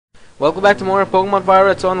Welcome back to more Pokemon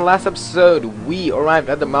Firered. So on the last episode, we arrived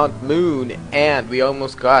at the Mt.moon and we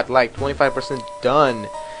almost got like 25% done.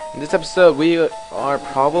 In this episode, we are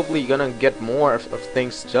probably gonna get more of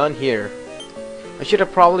things done here. I should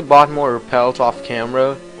have probably bought more repels off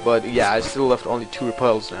camera, but yeah, I still left only 2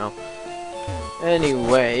 repels now.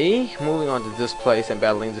 Anyway, moving on to this place and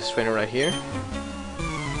battling this trainer right here.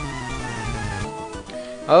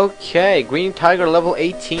 Okay, Green Tiger level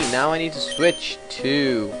 18. Now I need to switch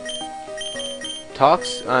to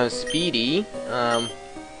Speedy.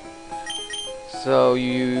 So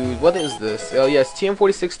what is this? Oh yes,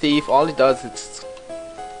 TM46 Thief. All it does is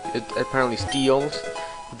it apparently steals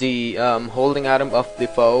the holding item of the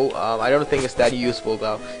foe. I don't think it's that useful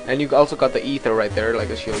though. And you also got the ether right there,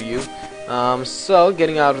 like I showed you. So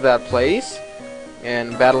getting out of that place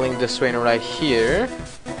and battling this trainer right here.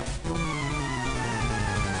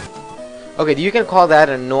 Okay, you can call that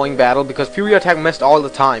an annoying battle because Fury Attack missed all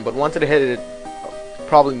the time, but once it hit it,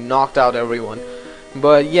 probably knocked out everyone.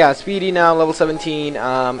 But yeah, Speedy now level 17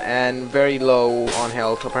 and very low on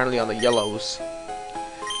health, apparently on the yellows.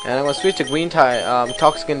 And I'm gonna switch to Green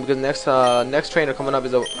Toxicant because next trainer coming up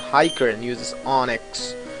is a hiker and uses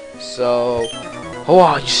Onyx. So,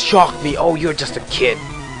 oh, you shocked me. Oh, you're just a kid.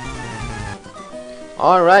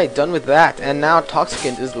 Alright, done with that. And now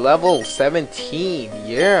Toxicant is level 17.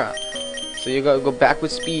 Yeah. So you gotta go back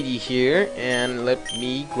with Speedy here, and let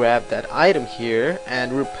me grab that item here,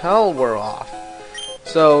 and Repel we're off.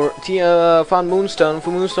 So found Moonstone. For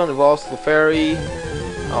Moonstone evolves Clefairy.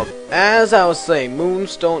 Oh, as I was saying,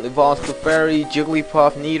 Moonstone evolves Clefairy,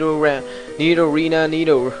 Jigglypuff, Nidorina,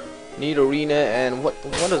 and what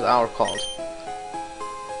is our called?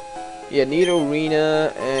 Yeah,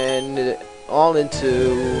 Nidorina, and all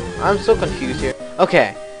into. I'm so confused here.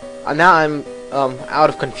 Okay, now I'm out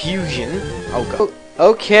of confusion. Oh god.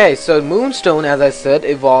 Okay, so Moonstone, as I said,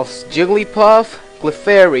 evolves Jigglypuff,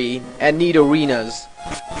 Clefairy, and Nidorinas.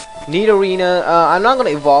 Nidorina, I'm not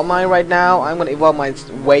gonna evolve mine right now. I'm gonna evolve mine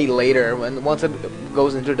way later, once it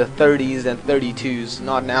goes into the 30s and 32s.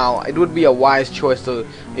 Not now. It would be a wise choice to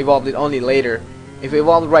evolve it only later. If you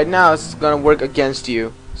evolve it right now, it's gonna work against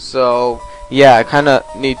you. So yeah, I kinda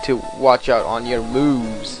need to watch out on your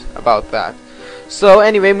moves about that. So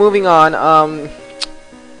anyway, moving on.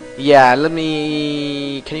 Yeah,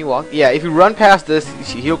 can you walk? Yeah, if you run past this,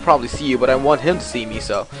 he'll probably see you, but I want him to see me.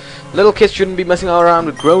 So little kids shouldn't be messing around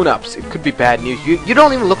with grown-ups. It could be bad news. You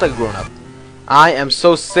don't even look like a grown-up. I am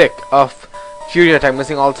so sick of Fury Attack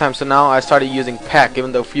missing all the time, so now I started using Peck,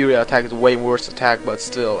 even though Fury Attack is a way worse attack, but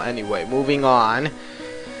still. Anyway, moving on.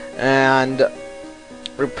 And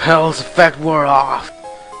Repel's effect wore off.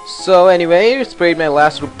 So anyway, sprayed my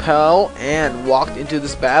last repel and walked into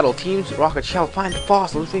this battle. Team Rocket shall find the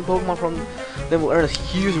fossil. Listening Pokemon from them will earn us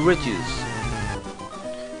huge riches.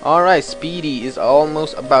 Alright, Speedy is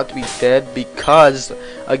almost about to be dead because,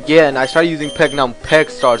 again, I started using Peck, now Peck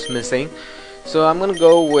starts missing. So I'm gonna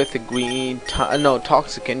go with the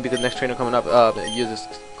Toxicant because next trainer coming up uses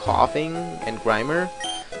Coughing and Grimer.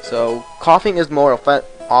 So Coughing is more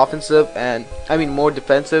offensive and more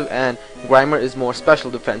defensive, and Grimer is more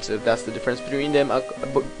special defensive. That's the difference between them.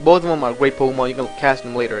 Both of them are great Pokemon. You can cast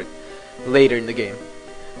them later in the game.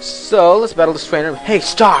 So let's battle this trainer. Hey,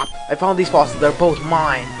 stop! I found these fossils. They're both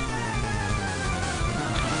mine.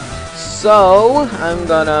 So I'm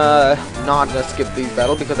not gonna skip these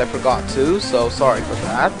battles because I forgot to. So sorry for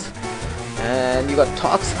that. And you got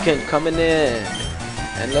Toxicant coming in,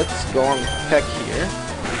 and let's go on Peck here.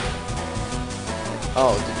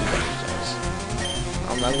 Oh, did you guys?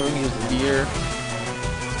 I'm going to use the deer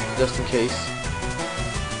just in case.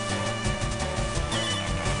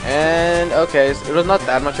 And okay, so it was not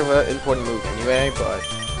that much of an important move anyway, but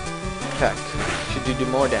Peck should do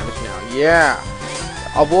more damage now. Yeah.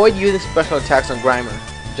 Avoid using special attacks on Grimer,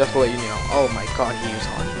 just to let you know. Oh my god, he was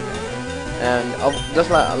on here. And just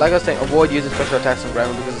like I was saying, avoid using special attacks on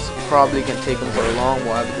Grimer because it's probably can take him for a long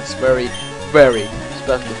while because it's very, very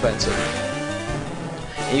special defensive.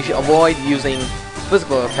 And you should avoid using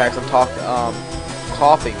physical attacks on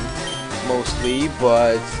Coughing mostly,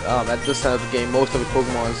 but at this time of the game, most of the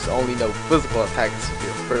Pokemon only know physical attacks for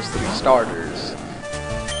your first 3 starters.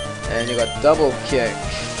 And you got Double Kick.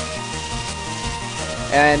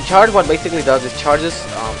 And Charge, what basically does is charges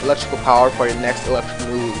electrical power for your next electric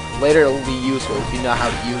move. Later it will be useful if you know how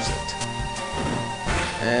to use it.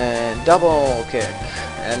 And Double Kick.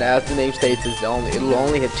 And as the name states, it will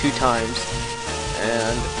only hit 2 times.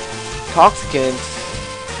 And Toxicant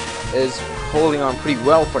is holding on pretty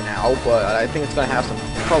well for now, but I think it's gonna have some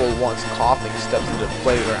trouble once Coughing steps into the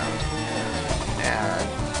playground.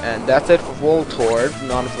 And that's it for Voltorb.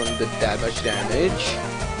 None of them did that much damage.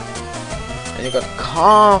 And you got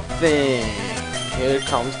coughing. Here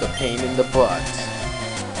comes the pain in the butt.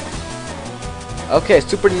 Okay,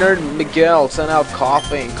 Super Nerd Miguel sent out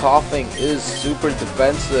coughing. Coughing is super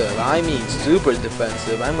defensive. I mean super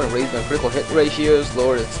defensive. I'm gonna raise my critical hit ratios,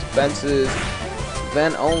 lower its defenses.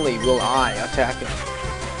 Then only will I attack him.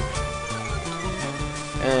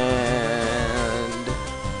 And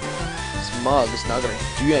Smug is not gonna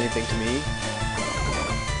do anything to me.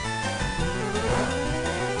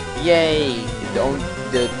 Yay! It only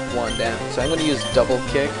did 1 damage. So I'm gonna use double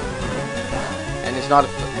kick. And it's not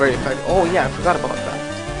very effective. Oh yeah, I forgot about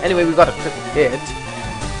that. Anyway, we got a critical hit.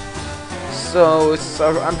 So it's,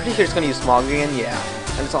 I'm pretty sure it's gonna use Smog again, yeah.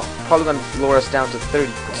 And it's probably gonna lower us down to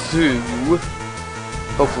 32.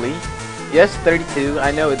 Hopefully. Yes, 32.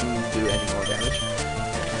 I know it didn't do any more damage.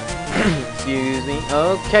 Excuse me.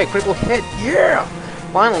 Okay, critical hit. Yeah!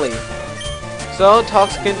 Finally. So,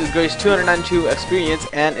 Toxicant is grades 292 experience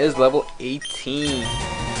and is level 18.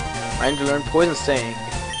 Trying to learn Poison Sting.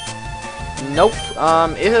 Nope.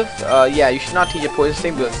 Yeah, you should not teach a Poison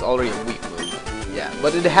Sting because it's already a weak move. Yeah,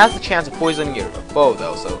 but it has the chance of poisoning your foe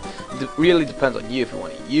though, so it really depends on you if you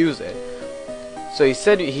want to use it. So he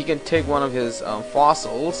said he can take one of his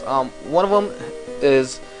fossils. One of them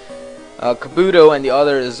is Kabuto and the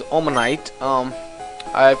other is Omanite.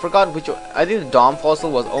 I forgot which. I think the Dom fossil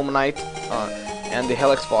was Omanite, and the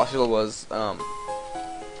Helix fossil was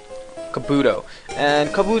Kabuto. And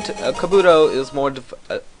Kabuto is more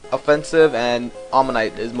offensive, and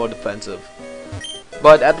Omanite is more defensive.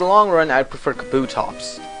 But at the long run, I prefer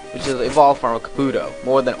Kabutops, which is evolved from a Kabuto,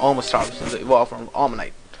 more than Omastar, which is evolved from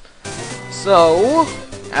Omanite. So,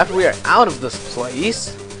 after we are out of this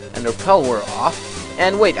place, and the repel were off,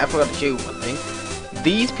 and wait, I forgot to show you one thing.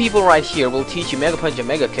 These people right here will teach you Mega Punch and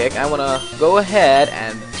Mega Kick. I wanna go ahead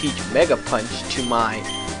and teach Mega Punch to my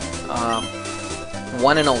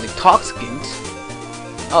one and only Toxicant.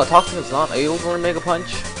 Oh, Toxicant's not able to learn Mega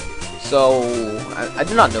Punch. So I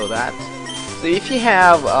did not know that. So if you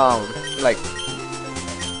have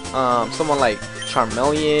someone like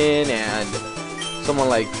Charmeleon and someone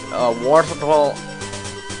like Wartortle,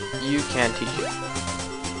 you can teach it.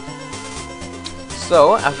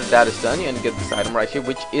 So after that is done, you're gonna get this item right here,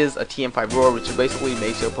 which is a TM5 Roar, which basically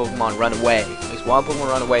makes your Pokemon run away. Makes one Pokemon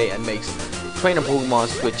run away and makes trainer Pokemon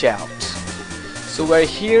switch out. So we're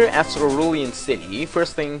here at Cerulean City.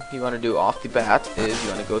 First thing you want to do off the bat is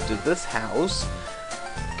you want to go to this house,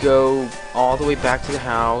 go all the way back to the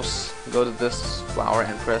house, go to this flower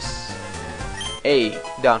and press A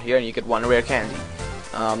down here and you get 1 rare candy.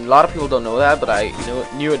 A lot of people don't know that, but I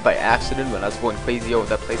knew it by accident when I was going crazy over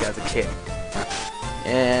that place as a kid.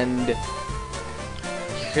 And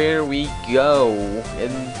here we go.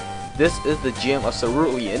 And this is the gym of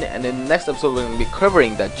Cerulean, and in the next episode we're going to be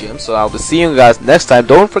covering that gym, so I'll be seeing you guys next time.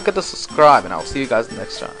 Don't forget to subscribe, and I'll see you guys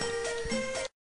next time.